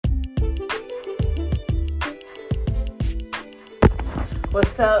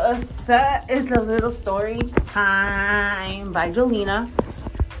What's up? That is a little story time by Jolena.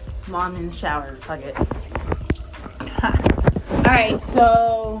 Mom in the shower. Fuck it. Alright,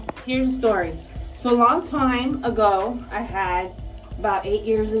 so here's the story. So a long time ago, I had, about 8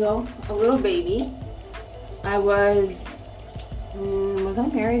 years ago, a little baby. I was I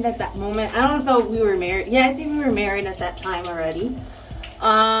married at that moment? I don't know if we were married. Yeah, I think we were married at that time already.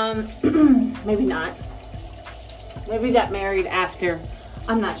 Maybe not. Maybe we got married after.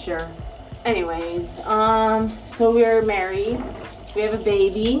 I'm not sure. Anyways, so we're married. We have a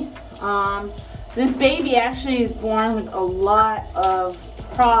baby. This baby actually is born with a lot of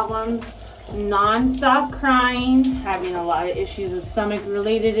problems. Non-stop crying, having a lot of issues with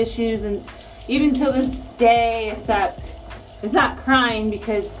stomach-related issues, and even till this day, except it's not crying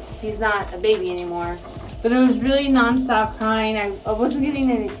because he's not a baby anymore. But it was really non-stop crying. I wasn't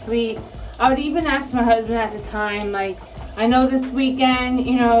getting any sleep. I would even ask my husband at the time, like, I know this weekend,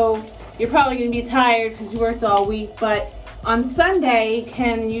 you know, you're probably going to be tired because you worked all week, but on Sunday,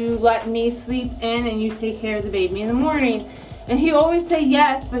 can you let me sleep in and you take care of the baby in the morning? And he always say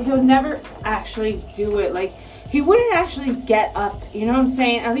yes, but he'll never actually do it. Like, he wouldn't actually get up, you know what I'm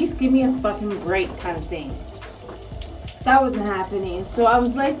saying? At least give me a fucking break kind of thing. That wasn't happening. So I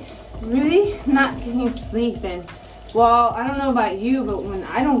was like, really not getting sleep. And, well, I don't know about you, but when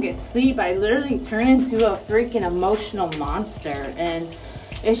I don't get sleep, I literally turn into a freaking emotional monster. And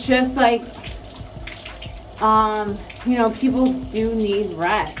it's just like, you know, people do need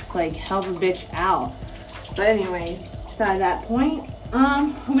rest. Like, help a bitch out. But anyways, so at that point,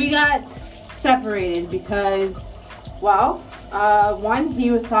 we got separated because, well, one, he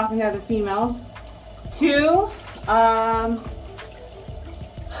was talking to other females. Two,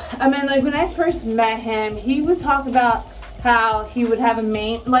 I mean, like, when I first met him, he would talk about how he would have a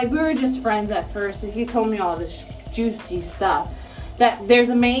main, like, we were just friends at first, and he told me all this juicy stuff. That there's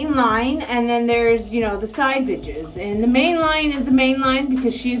a main line, and then there's, you know, the side bitches. And the main line is the main line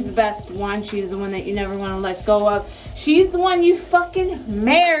because she's the best one. She's the one that you never want to let go of. She's the one you fucking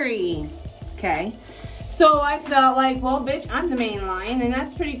marry. Okay? So I felt like, well, bitch, I'm the main line, and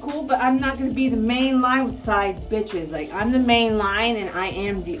that's pretty cool, but I'm not going to be the main line with side bitches. Like, I'm the main line, and I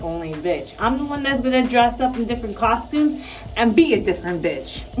am the only bitch. I'm the one that's going to dress up in different costumes and be a different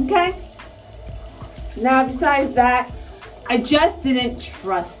bitch. Okay? Now, besides that, I just didn't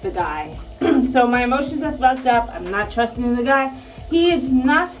trust the guy. So my emotions are fucked up. I'm not trusting the guy. He is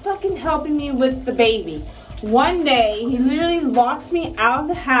not fucking helping me with the baby. One day, he literally locks me out of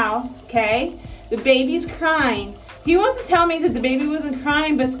the house, okay? The baby's crying. He wants to tell me that the baby wasn't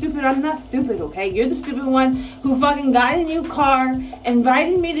crying, but stupid, I'm not stupid, okay? You're the stupid one who fucking got a new car,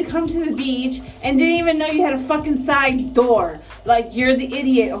 invited me to come to the beach, and didn't even know you had a fucking side door. Like, you're the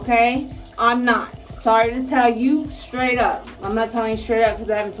idiot, okay? I'm not. Sorry to tell you straight up. I'm not telling you straight up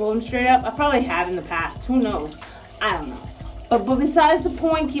because I haven't told him straight up. I probably have in the past. Who knows? I don't know. But besides the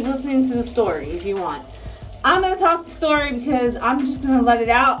point, keep listening to the story if you want. I'm going to talk the story because I'm just going to let it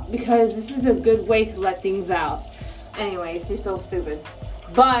out because this is a good way to let things out. Anyways, he's so stupid.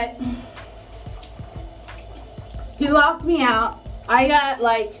 But he locked me out. I got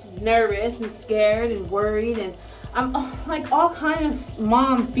like nervous and scared and worried, and I'm like all kind of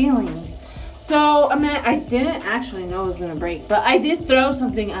mom feelings. So, I mean, I didn't actually know it was going to break, but I did throw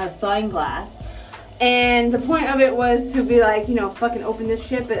something at a sliding glass. And the point of it was to be like, you know, fucking open this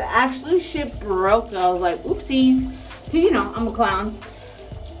shit, but actually shit broke. And I was like, oopsies. Cause, you know, I'm a clown.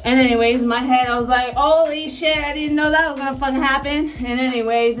 And anyways, in my head, I was like, holy shit, I didn't know that was going to fucking happen. And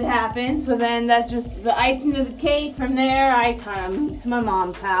anyways, it happened. So then that's just the icing of the cake. From there, I kind of moved to my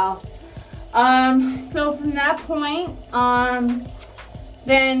mom's house. So from that point,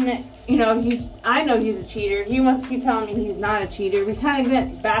 then, you know, I know he's a cheater. He wants to keep telling me he's not a cheater. We kind of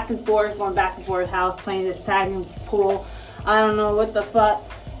went back and forth, going back and forth, house, playing this tag and pool. I don't know what the fuck.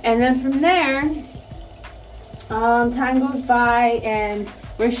 And then from there, time goes by and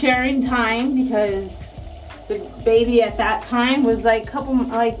we're sharing time because the baby at that time was like I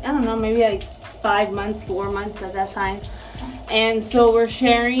don't know, maybe like 5 months, 4 months at that time. And so we're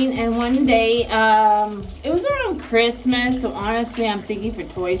sharing, and one day, it was around Christmas, so honestly, I'm thinking for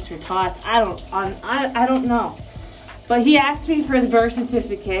Toys for Tots. I don't know. But he asked me for the birth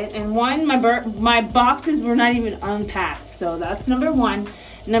certificate, and one, my boxes were not even unpacked, so that's number one.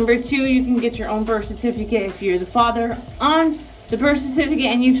 Number two, you can get your own birth certificate if you're the father on the birth certificate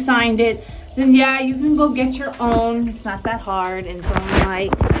and you've signed it. Then yeah, you can go get your own. It's not that hard, and so I'm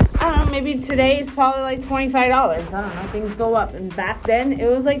like, I don't know, maybe today it's probably like $25. I don't know, things go up. And back then it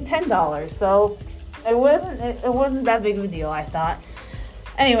was like $10. So it wasn't that big of a deal, I thought.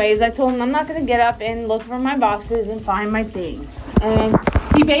 Anyways, I told him I'm not gonna get up and look for my boxes and find my thing. And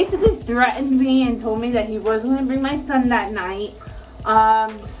he basically threatened me and told me that he wasn't going to bring my son that night.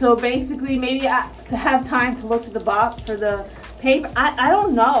 So basically, maybe to have time to look at the box for the paper. I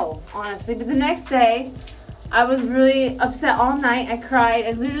don't know, honestly. But the next day, I was really upset all night. I cried.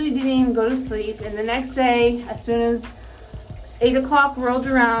 I literally didn't even go to sleep. And the next day, as soon as 8 o'clock rolled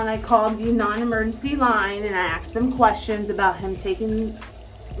around, I called the non-emergency line and I asked them questions about him taking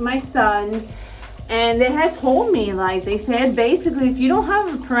my son. And they had told me, like, they said basically, if you don't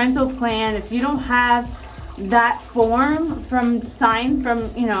have a parental plan, if you don't have that form signed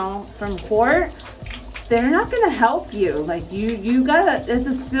from, you know, from court, they're not gonna help you. Like, you gotta, it's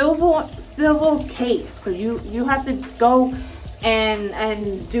a civil case, so you have to go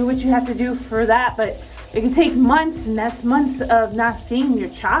and do what you have to do for that. But it can take months, and that's months of not seeing your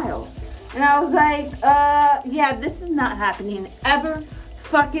child. And I was like, yeah, this is not happening ever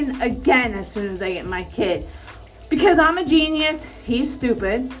fucking again as soon as I get my kid. Because I'm a genius, he's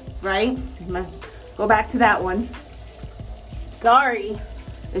stupid, right? I'm gonna go back to that one. Sorry,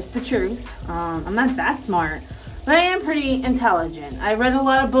 it's the truth. I'm not that smart, but I am pretty intelligent. I read a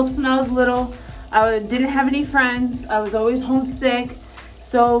lot of books when I was little. I didn't have any friends. I was always homesick.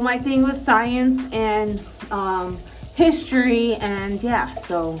 So my thing was science and history, and yeah,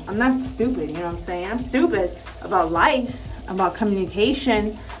 so I'm not stupid, you know what I'm saying? I'm stupid about life, about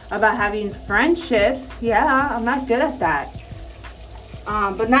communication, about having friendships. Yeah, I'm not good at that.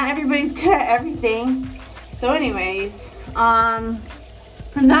 But not everybody's good at everything. So anyways,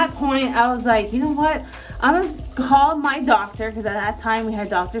 from that point, I was like, you know what? I'm going to call my doctor, because at that time we had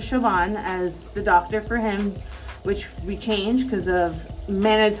Dr. Siobhan as the doctor for him, which we changed because of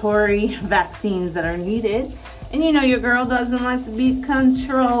mandatory vaccines that are needed. And you know, your girl doesn't like to be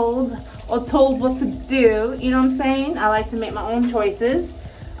controlled or told what to do. You know what I'm saying? I like to make my own choices.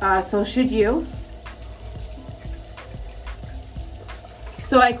 So should you.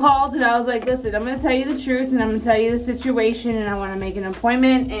 So I called and I was like, listen, I'm going to tell you the truth and I'm going to tell you the situation and I want to make an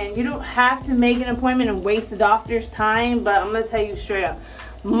appointment. And you don't have to make an appointment and waste the doctor's time, but I'm going to tell you straight up.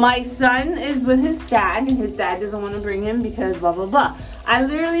 My son is with his dad and his dad doesn't want to bring him because blah, blah, blah. I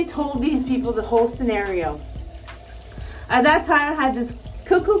literally told these people the whole scenario. At that time, I had this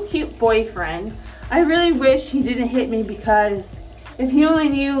cuckoo cute boyfriend. I really wish he didn't hit me, because if he only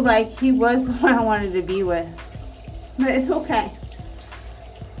knew, like, he was the one I wanted to be with. But it's okay.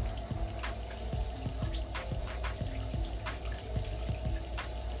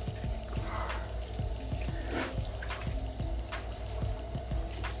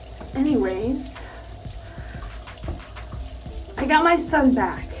 Anyways, I got my son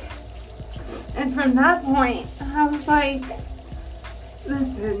back. And from that point, I was like,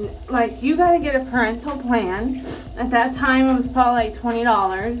 listen, like, you gotta get a parental plan. At that time, it was probably like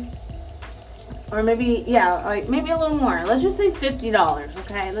 $20. Or maybe, yeah, like maybe a little more. Let's just say $50,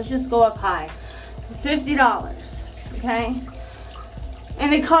 okay? Let's just go up high. $50, okay?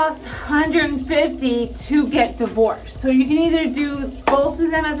 And it costs $150 to get divorced. So you can either do both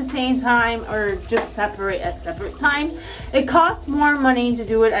of them at the same time or just separate at separate times. It costs more money to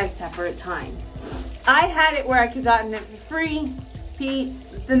do it at separate times. I had it where I could gotten it for free. He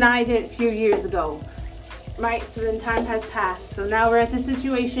denied it a few years ago. Right? So then time has passed. So now we're at the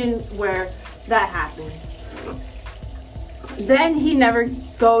situation where that happened. Then he never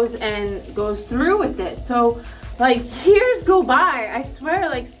goes through with it. So like years go by. I swear,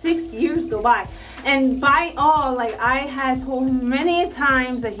 like 6 years go by. And by all, like, I had told him many a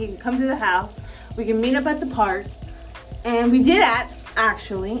times that he could come to the house. We can meet up at the park. And we did that,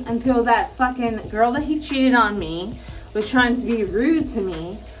 actually, until that fucking girl that he cheated on me was trying to be rude to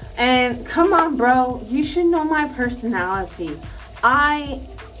me. And come on, bro, you should know my personality. I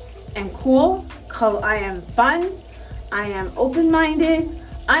am cool. I am fun. I am open-minded.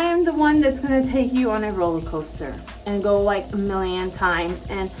 I am the one that's going to take you on a roller coaster and go like a million times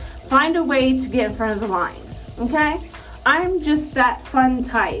and find a way to get in front of the line, okay? I'm just that fun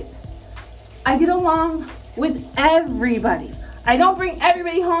type. I get along with everybody. I don't bring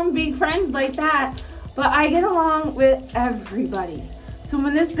everybody home, be friends like that, but I get along with everybody. So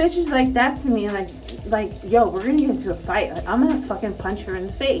when this bitch is like that to me, like, yo, we're going to get into a fight. Like, I'm going to fucking punch her in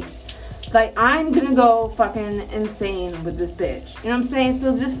the face. Like, I'm gonna go fucking insane with this bitch. You know what I'm saying?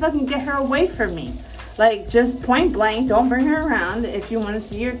 So just fucking get her away from me. Like, just point blank, don't bring her around if you want to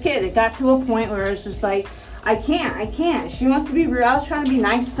see your kid. It got to a point where it's just like, I can't. She wants to be rude. I was trying to be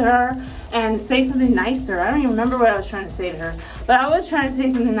nice to her and say something nice to her. I don't even remember what I was trying to say to her. But I was trying to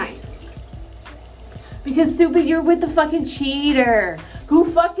say something nice. Because, stupid, you're with the fucking cheater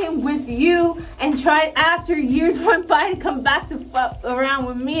who fucking with you and tried after years went by to come back to fuck around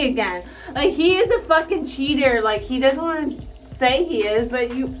with me again. Like, he is a fucking cheater. Like, he doesn't want to say he is,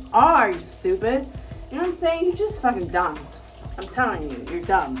 but you are, you stupid. You know what I'm saying? You're just fucking dumb. I'm telling you, you're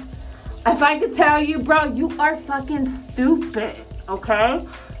dumb. If I could tell you, bro, you are fucking stupid, okay?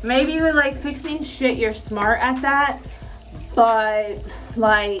 Maybe with like fixing shit, you're smart at that. But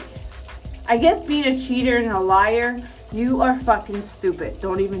like, I guess being a cheater and a liar, you are fucking stupid.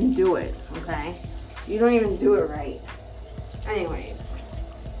 Don't even do it, okay? You don't even do it right. Anyways.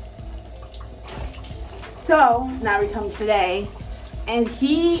 So, now we come today. And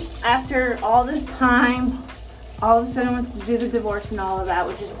he, after all this time, all of a sudden wants to do the divorce and all of that,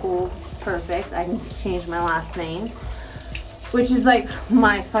 which is cool. Perfect. I can change my last name. Which is like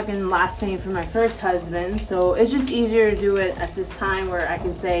my fucking last name for my first husband. So it's just easier to do it at this time where I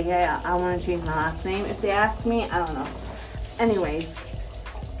can say, hey, I want to change my last name. If they ask me, I don't know. Anyways.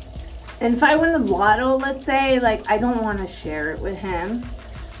 And if I win the lotto, let's say, like, I don't want to share it with him.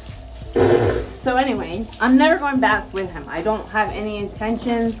 So anyways, I'm never going back with him. I don't have any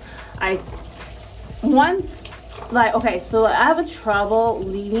intentions. Okay, so I have a trouble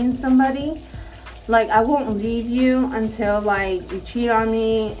leaving somebody. Like, I won't leave you until, like, you cheat on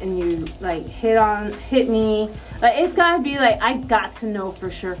me and you, like, hit me. Like, it's gotta be, like, I got to know for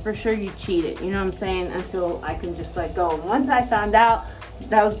sure you cheated. You know what I'm saying? Until I can just let go. And once I found out,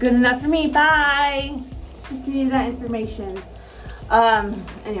 that was good enough for me. Bye! Just needed that information.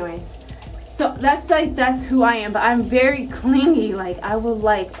 Anyways. So, that's who I am. But I'm very clingy. Like, I will,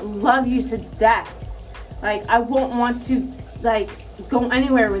 like, love you to death. Like, I won't want to, like, go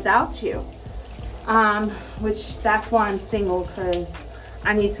anywhere without you. Which that's why I'm single, because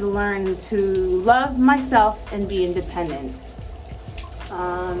I need to learn to love myself and be independent.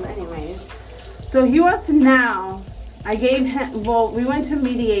 Anyways, so he wants to now, I gave him, well, we went to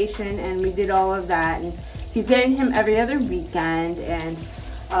mediation and we did all of that, and he's getting him every other weekend and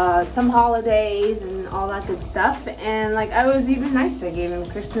some holidays and all that good stuff. And like, I was even nice. I gave him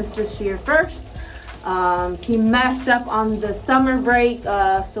Christmas this year first. He messed up on the summer break,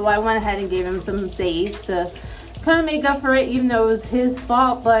 so I went ahead and gave him some days to kind of make up for it, even though it was his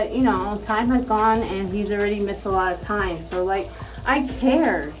fault. But you know, time has gone and he's already missed a lot of time. So like, I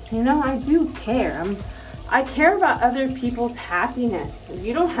care, you know, I do care. I care about other people's happiness.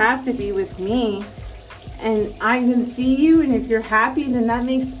 You don't have to be with me, and I can see you, and if you're happy, then that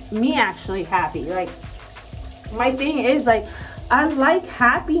makes me actually happy. Like, my thing is, like, I like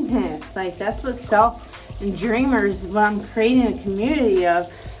happiness. Like, that's what Self and Dreamers, what I'm creating a community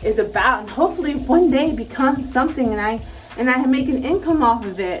of, is about. And hopefully one day becomes something, and I make an income off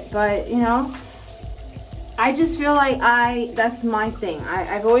of it. But you know, I just feel like that's my thing.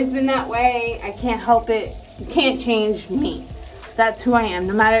 I've always been that way. I can't help it. You can't change me. That's who I am.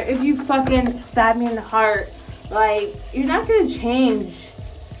 No matter if you fucking stab me in the heart, like, you're not gonna change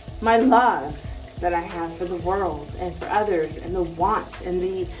my love that I have for the world and for others, and the wants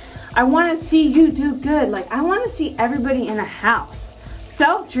and I want to see you do good. Like, I want to see everybody in a house.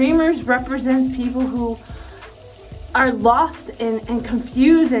 Self Dreamers represents people who are lost and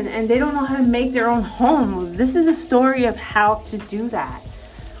confused, and they don't know how to make their own home. This is a story of how to do that,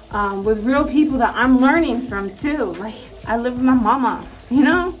 with real people that I'm learning from too. Like, I live with my mama, you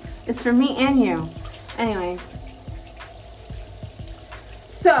know? It's for me and you. Anyways,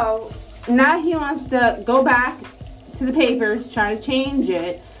 so now he wants to go back to the papers, try to change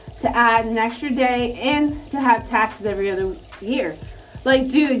it, to add an extra day and to have taxes every other year. Like,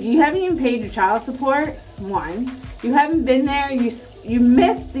 dude, you haven't even paid your child support. One, you haven't been there. You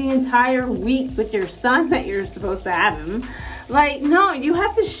missed the entire week with your son that you're supposed to have him. Like, no, you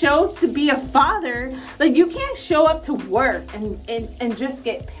have to show to be a father. Like, you can't show up to work and just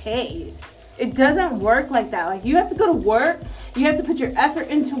get paid. It doesn't work like that. Like, you have to go to work. You have to put your effort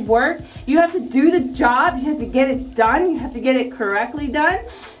into work. You have to do the job. You have to get it done. You have to get it correctly done.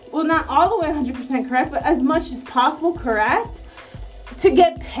 Well, not all the way 100% correct, but as much as possible correct to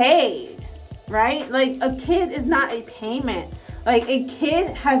get paid, right? Like, a kid is not a payment. Like, a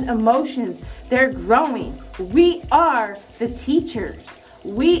kid has emotions. They're growing. We are the teachers.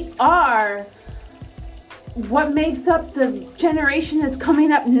 We are what makes up the generation that's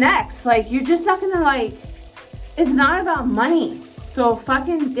coming up next. Like, you're just not gonna, like, it's not about money. So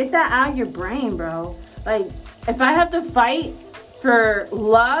fucking get that out of your brain, bro. Like, if I have to fight for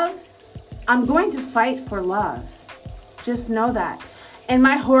love, I'm going to fight for love. Just know that. And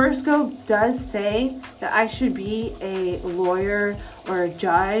my horoscope does say that I should be a lawyer or a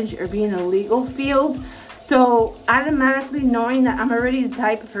judge or be in the legal field. So automatically knowing that I'm already the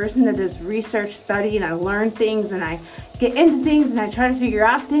type of person that does research, study, and I learn things and I get into things and I try to figure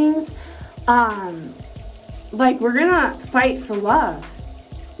out things, like, we're gonna fight for love.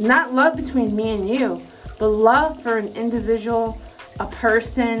 Not love between me and you, the love for an individual, a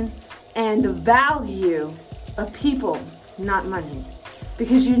person, and the value of people, not money.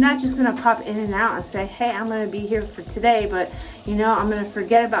 Because you're not just going to pop in and out and say, hey, I'm going to be here for today, but you know, I'm going to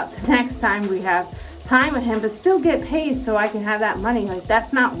forget about the next time we have time with him, but still get paid so I can have that money. Like,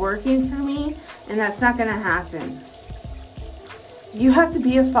 that's not working for me, and that's not going to happen. You have to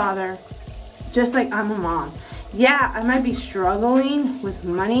be a father just like I'm a mom. Yeah, I might be struggling with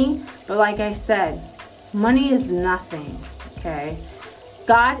money, but like I said, money is nothing, okay?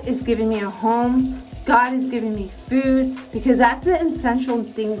 God is giving me a home. God is giving me food, because that's the essential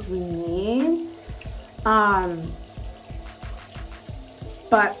things we need. But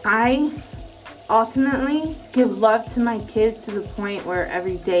I ultimately give love to my kids to the point where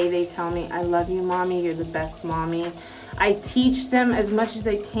every day they tell me, I love you, mommy, you're the best mommy. I teach them as much as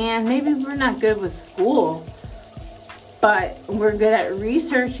I can. Maybe we're not good with school, but we're good at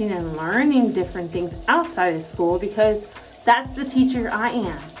researching and learning different things outside of school, because that's the teacher I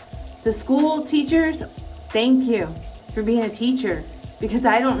am. The school teachers, thank you for being a teacher, because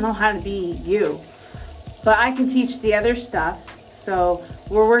I don't know how to be you. But I can teach the other stuff. So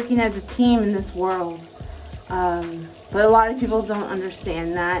we're working as a team in this world. But a lot of people don't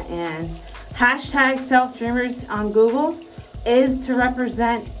understand that. And hashtag self-dreamers on Google is to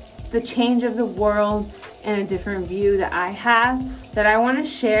represent the change of the world in a different view that I have, that I want to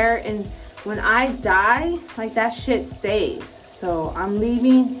share. And when I die, like, that shit stays. So I'm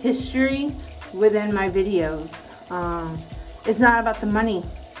leaving history within my videos. It's not about the money.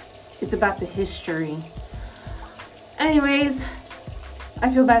 It's about the history. Anyways, I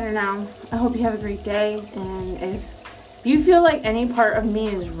feel better now. I hope you have a great day. And if you feel like any part of me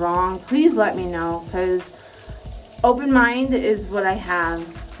is wrong, please let me know, because open mind is what I have.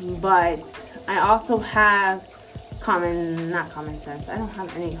 But I also have not common sense. I don't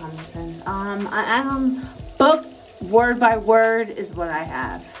have any common sense. I am book word by word is what I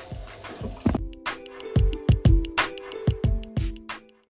have.